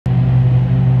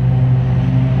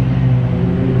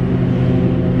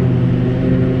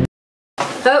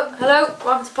Oh, hello,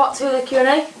 welcome to part 2 of the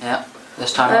Q&A. Yeah,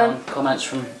 this time we're on comments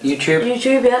from YouTube.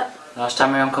 YouTube, yeah. Last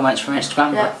time we were on comments from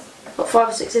Instagram. Yeah, got 5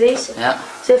 or 6 of these. Yeah.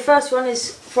 So the first one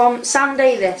is from Sam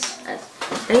Davis.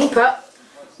 And he put,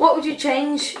 what would you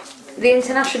change the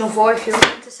International for if you were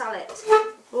going to sell it?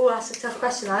 Oh, that's a tough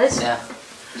question, that is. Yeah.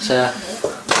 So,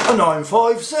 a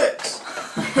 956.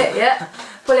 Yeah,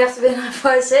 probably have to be a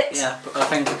 956. yeah, but I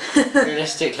think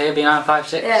realistically it'd be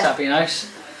 956, Yeah. that'd be nice.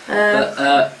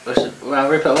 Well,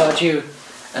 Rupert, what would you,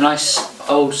 a nice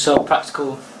old sort of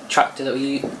practical tractor that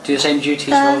we do the same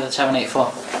duties for with the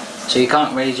 784? So you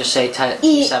can't really just say 7,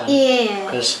 yeah,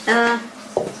 because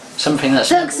something that's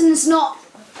Ferguson's not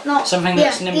something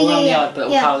that's nimble around the yard but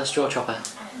will power the straw chopper.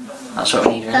 That's what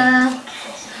we need, really.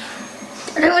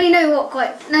 I don't really know what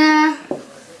quite. Nah.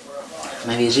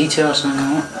 Maybe a Z2 or something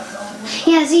like that.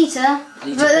 Yeah, Zeta.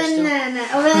 Zeta But then no.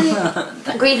 Oh,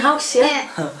 then Greenhouse, yeah.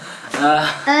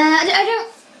 I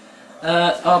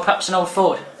don't. Or perhaps an old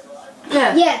Ford.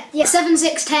 Yeah. Yeah.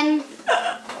 7610.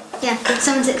 Yeah,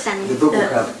 7610. The bubble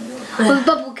cab. With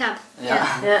bubble cab.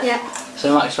 Yeah.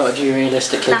 So Max, what would you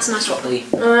realistically That's nice. swap the...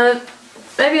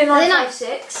 Maybe a Are they nice?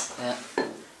 956.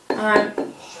 Yeah.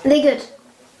 They're good.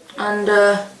 And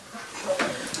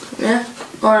yeah,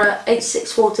 or a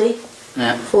 8640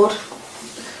 Yeah. Ford.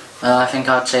 I think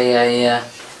I'd say a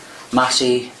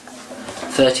Massey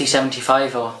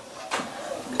 3075 or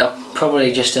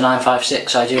probably just a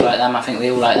 956. I do like them. I think we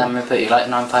all like them. Rupert, you like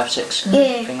 956. Yeah.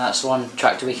 I think that's the one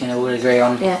tractor we can all agree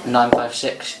on. Yeah.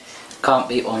 956. Can't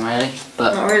beat one really.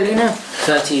 But Not really, no.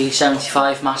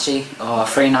 3075 Massey or a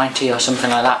 390 or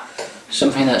something like that.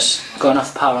 Something that's got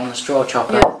enough power on the straw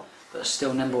chopper. Yeah. But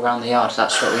still nimble around the yard.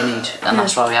 That's what we need, and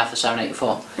that's why we have the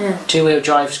 784. Yeah. 2-wheel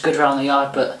drive's good around the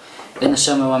yard, but in the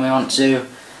summer when we want to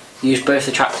use both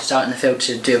the tractors out in the field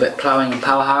to do a bit of ploughing and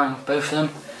power harrowing, both of them,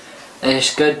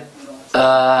 it's good.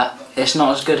 It's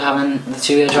not as good having the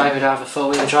 2-wheel drive as have a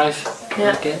 4-wheel drive.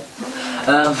 Yeah. Okay.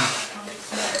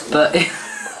 But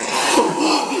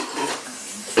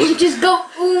You just got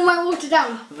all my water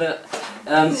down. but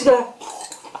Let's go.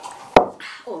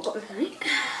 Oh, I've got the thing.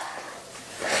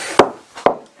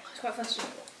 It's quite fast.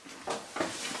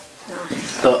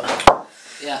 but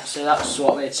yeah, so that's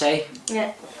what we'd say.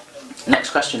 Yeah.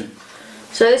 Next question.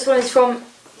 So this one is from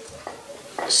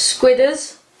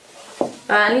Squidders.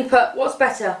 And he put, what's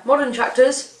better, modern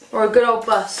tractors or a good old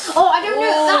bus? Oh, I don't know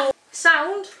that.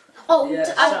 Sound Old. Yeah,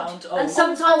 sound old. and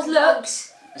sometimes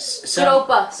looks good old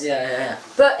bus. Yeah.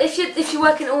 But if you're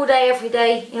working all day, every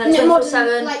day, you know, No,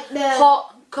 24/7, like the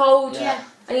hot, cold, Yeah.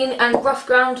 and rough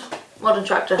ground, modern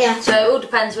tractor. Yeah. So it all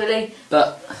depends really.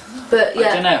 But But I don't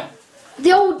yeah, know.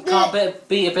 the old. Can't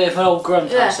beat a bit of an old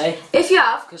grunt, Yeah. I say. if you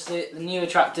have Because the newer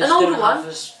tractors An older don't have one?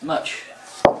 as much.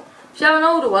 if you have an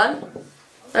older one,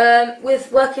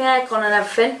 with working aircon and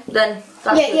everything, then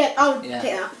that's good. Yeah, I'll Yeah.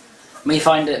 take that. We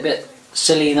find it a bit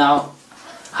silly now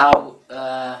how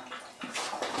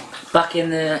back in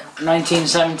the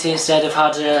 1970s they'd have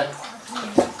had a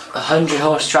 100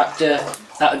 horse tractor,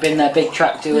 that would have been their big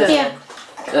tractor with Yeah.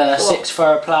 6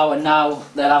 for a plough, and now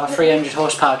they'll have a 300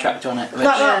 horsepower tractor on it. Which,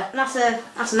 That's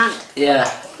an ant. yeah.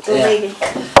 Or baby.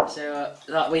 So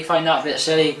that we find that a bit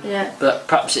silly. Yeah. But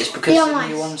perhaps it's because Yeah, the nice.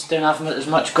 new ones don't have as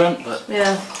much grunt, but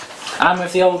Yeah. and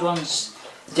with the old ones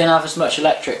they don't have as much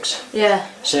electrics. Yeah.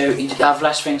 So you have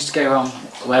less things to go wrong,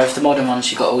 where with the modern ones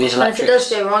you've got all these And if electrics. it does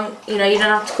go wrong, you know, you don't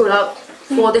have to call out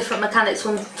 4 different mechanics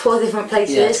from 4 different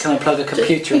places. Yeah, to come and plug a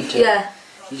computer into it. Yeah.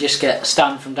 You just get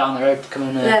Stan from down the road to come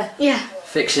and Yeah.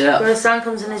 fix it up. When Stan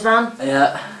comes in his van,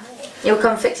 Yeah. he'll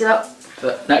come fix it up.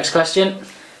 But next question.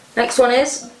 Next one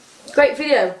is, great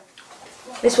video.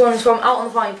 This one is from Out on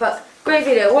the Vine, but great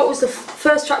video. What was the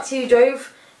first tractor you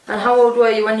drove and how old were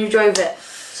you when you drove it?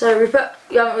 So Rupert,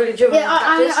 you haven't really driven Yeah,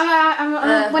 tractors.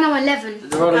 when I'm 11.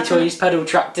 The Rolly Toys pedal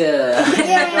tractor.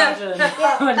 Yeah.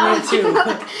 When you were 2.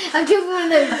 I've driven one of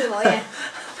those before, yeah.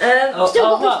 Oh,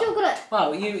 Still wow. got it.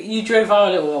 Wow, you drove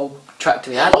our little old tractor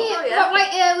we had. Yeah, but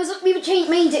like, we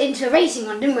made it into a racing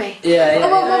one, didn't we? Yeah. And I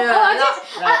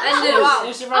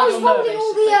was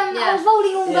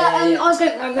rolling all the, I was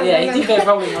going. Yeah, you did go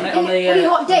rolling on it on the really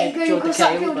hot day, George going across that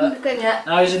Cale, field but and going. Yeah.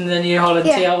 I was in the New Holland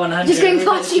Yeah. TL100. Just going with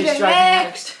past it, you just going, driving "Eh."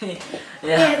 next to me.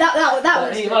 Yeah, that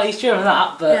But was. well, he's driven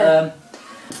that, but Yeah.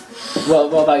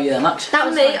 what about you then, Max? That For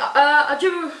was me, fun. I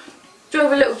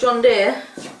drove a little John Deere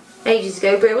ages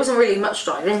ago, but it wasn't really much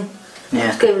driving. Yeah.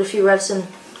 Just gave it a few revs and.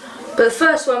 But the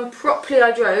first one properly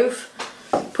I drove,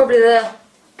 probably either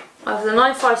the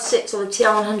 956 or the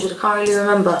TL100. I can't really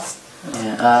remember.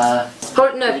 Yeah.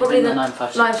 Probably the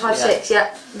 956. 956.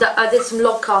 Yeah. I did some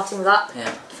log carting with that.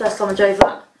 Yeah. First time I drove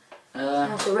that.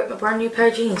 I also ripped my brand new pair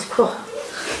of jeans. Cool.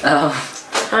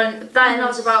 And then I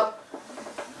was about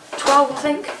 12, I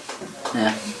think.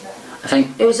 Yeah. I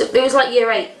think it was like year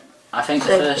 8. I think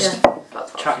the first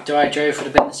tractor I drove would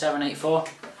have been the 784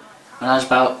 when I was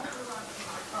about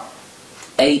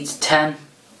 8, 10.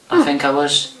 I think I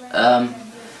was. I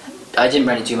didn't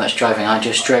really do much driving. I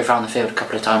just drove around the field a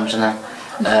couple of times and then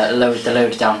loaded the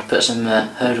loader down to put some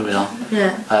hurdles on.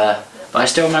 Yeah. But I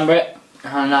still remember it,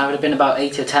 and I would have been about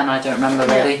 8 or 10. I don't remember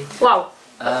really. Wow.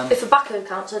 If a backhoe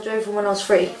counts, I drove one when I was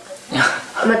 3.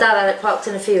 My dad had it parked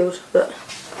in a field, but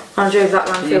I drove that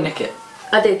around the field. Did you nick it?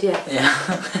 I did, yeah. Yeah.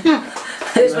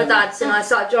 It was my dad's, and I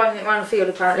started driving it around the field.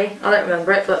 Apparently, I don't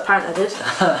remember it, but apparently I did.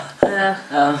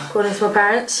 According to my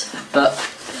parents. But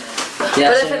yeah. But I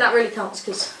don't think that really counts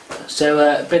because.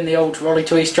 So been the old Rolly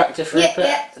Toys tractor for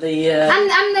Rupert, the and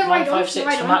the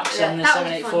 156 for Max, and the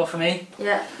 784 for me.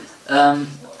 Yeah.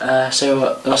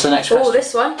 So what's the next question? Oh,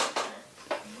 this one.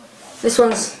 This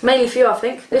one's mainly for you, I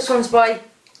think. This one's by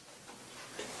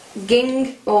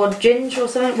Ging or Ginge or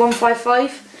something,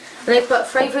 155, and they put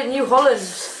favourite New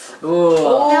Hollands.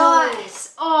 Oh.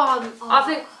 Nice. Oh. I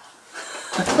think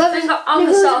I'm gonna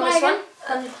start on this one,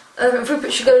 and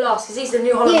Rupert should go last because he's the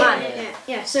New Holland man.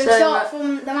 Yeah. So start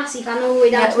from the Massey fan all the way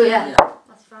down to the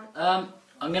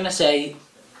I'm gonna say,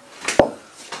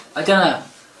 I don't know.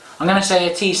 I'm gonna say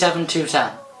a T7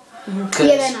 210. Yeah,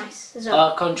 they're nice as well.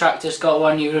 Our contractor's got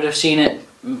one. You would have seen it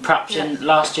perhaps in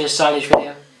last year's silage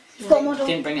video. Got a model.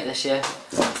 Didn't bring it this year.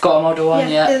 Got a model one,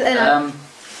 yeah.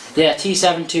 Yeah,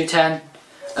 T7 210.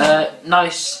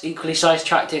 Nice, equally sized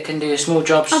tractor. It can do small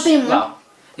jobs. I've been one. Well,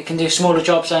 it can do smaller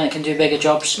jobs and it can do bigger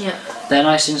jobs. Yeah. They're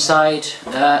nice inside.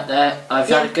 I've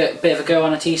had a bit of a go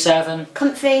on a T7.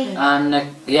 Comfy. And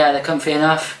yeah, they're comfy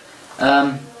enough.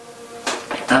 And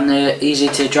they're easy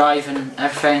to drive and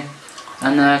everything.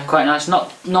 And they're quite nice.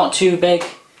 Not too big.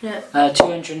 Yeah.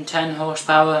 210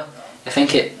 horsepower. I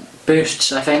think it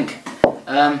boosts. I think.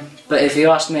 But if you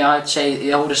ask me, I'd say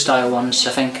the older style ones.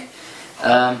 I think.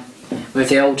 With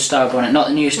the old style bonnet, not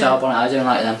the new style bonnet. I don't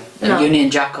like them. No. Union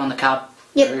Jack on the cab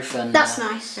roof, and that's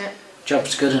nice.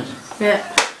 Job's good. Yeah.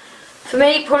 For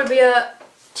me, probably be a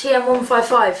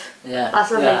TM155. Yeah.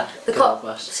 That's lovely. Yeah,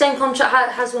 The same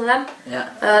contract has one of them. Yeah.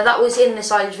 That was in the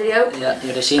silage video. Yeah,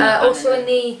 you'd have seen that. Also in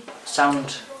the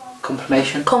sound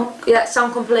compilation.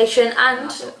 Sound compilation,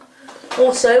 and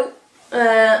also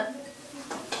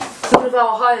one of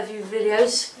our higher view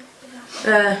videos.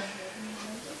 The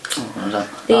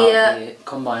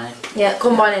combining. Yeah,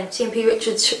 combining. TMP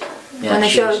Richards. Yeah, and they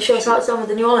show us how it's done with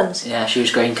the New Orleans. Yeah, she was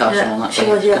green casting on that she day.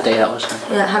 was, yeah. Good day that was.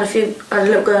 Yeah, had a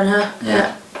little go on her.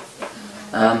 Yeah.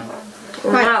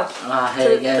 Right. Now, here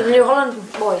we go. to the New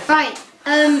Holland boy. Right.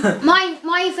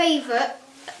 My favourite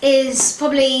is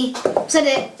probably, said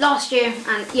it last year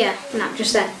and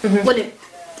just then. Well,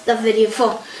 the video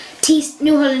before.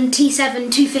 New Holland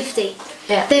T7 250.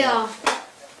 Yeah. They are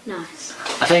nice.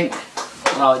 I think.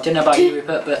 Well, I don't know about you,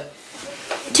 Rupert, but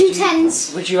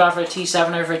 210s. Would you rather a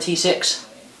T7 over a T6?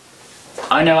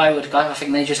 I know I would. I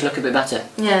think they just look a bit better.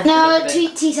 Yeah. No,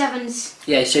 T7s.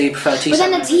 Yeah, so you prefer T7? But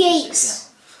then the T8s.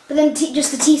 But then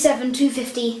just the T7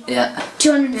 250. Yeah.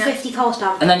 250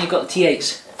 horsepower. And then you've got the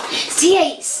T8s.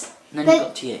 T8s. And then you've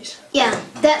got T8s. Yeah,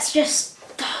 that's just.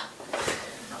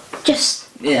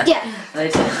 Yeah. New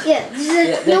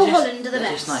Holland are the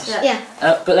best. Just nice. Yeah.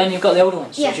 But then you've got the older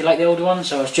ones. Yeah. So do you like the older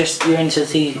ones, or it's just you're into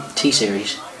the T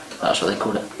series? That's what they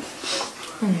call it.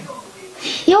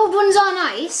 The old ones are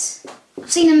nice. I've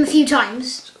seen them a few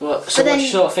times. So what do you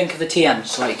sort of think of the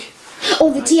TMs? Like. Oh,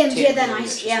 the TMs, yeah, they're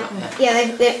nice. Yeah.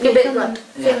 They're bit of grunt.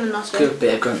 Good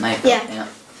bit of grunt, mate. Yeah.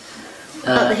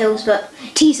 Up the hills, but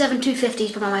T7 250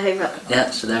 is probably my favourite.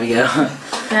 Yeah, so there we go.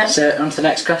 So on to the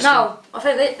next question. Now, I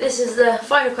think this is the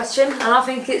final question, and I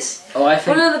think it's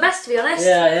one of the best, to be honest.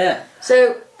 Yeah.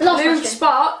 So, Last Luke question.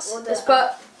 Sparks has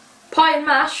put pie and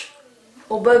mash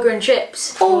or burger and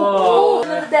chips. Oh.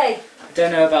 Another day. I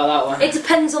don't know about that one. It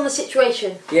depends on the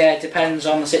situation. Yeah, it depends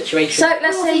on the situation. So,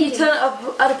 let's say you turn up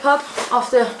at a pub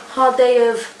after a hard day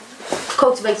of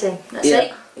cultivating. Let's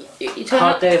say. You turn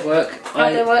hard up, day of work.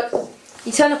 Hard day of work.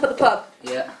 You turn up at the pub.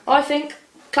 Yeah. I think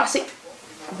classic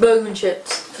burger and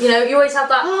chips. You know, you always have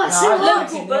that. Oh, it's No, so I was good.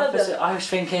 thinking the opposite. I was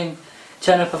thinking,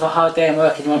 turn up of a hard day and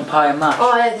work and you want pie and mash.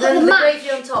 Oh yeah, then the the mash.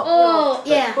 gravy on top. Oh,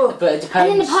 yeah. But it depends.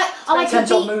 And then the pie, I like depends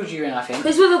the what mood you're in, I think.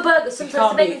 Because with a burger, sometimes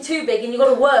can't they make it too big and you've got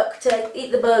to work to eat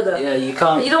the burger. Yeah, you But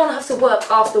can't. you don't want to have to work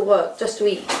after work just to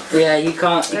eat. Yeah, you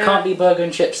can't. You can't be burger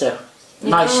and chips though.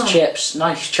 Nice can't. chips,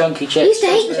 nice chunky chips. I used to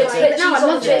hate the Chips, pie, but now I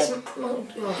love it. chips.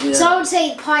 Yeah. So I would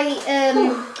say pie,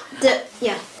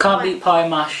 Can't beat pie and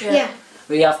mash. yeah.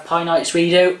 We have pie nights we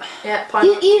do. Yeah, pie.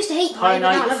 You used to hate Pie pie, but now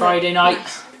I night, love Friday it. night.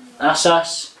 Nice. That's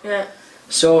us. Yeah.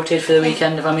 sorted for the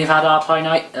weekend when we've had our pie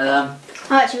night. I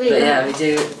actually really But yeah, like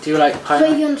we do like pie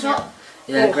gravy night. on top.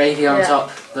 Yeah, Oh, gravy on yeah.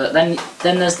 top. But then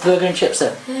there's the burger and chips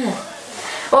then. Yeah.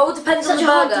 Well, it depends on Such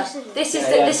the a hard burger. decision. This is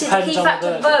Yeah, this is the depends key on the factor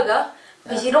of the burger. burger,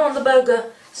 because you don't want the burger.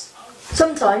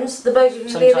 Sometimes the burger can be a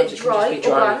Sometimes bit it can dry just be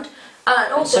or dry. bland, and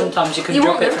And also sometimes you can you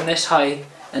drop want it them- from this high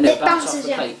and It it bounces off bounces, the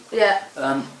yeah. plate.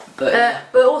 Yeah.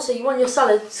 But Also you want your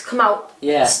salad to come out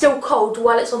yeah, still cold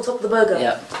while it's on top of the burger.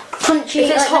 yeah. Crunchy,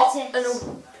 If it's like hot lettuce. and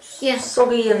all Yeah,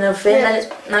 soggy and everything, Yeah. then it's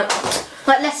no.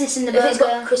 like lettuce in the If it's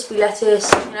got burger. crispy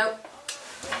lettuce,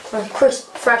 a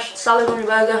crisp, fresh salad on your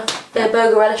burger,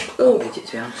 burger relish. I'll Ooh, beat it,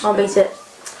 to be honest. I'll beat it.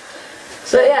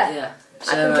 But yeah. Yeah. That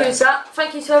So concludes that.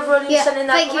 Thank you to everyone who Yeah, sent in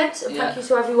that thank you. comment, and Yeah. thank you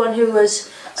to everyone who was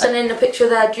sending in a picture of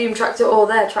their dream tractor or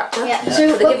their tractor Yeah. Yeah.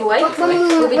 So for the giveaway.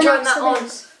 We'll be throwing that on.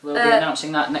 we'll be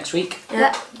announcing that next week.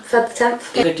 Yeah, Feb the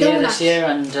 10th. Good year this year,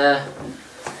 and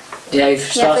yeah, we've I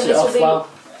started think it this will off be. well.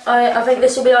 I think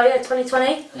this will be our year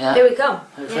 2020. Yeah. Here we come.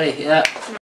 Hopefully, yeah.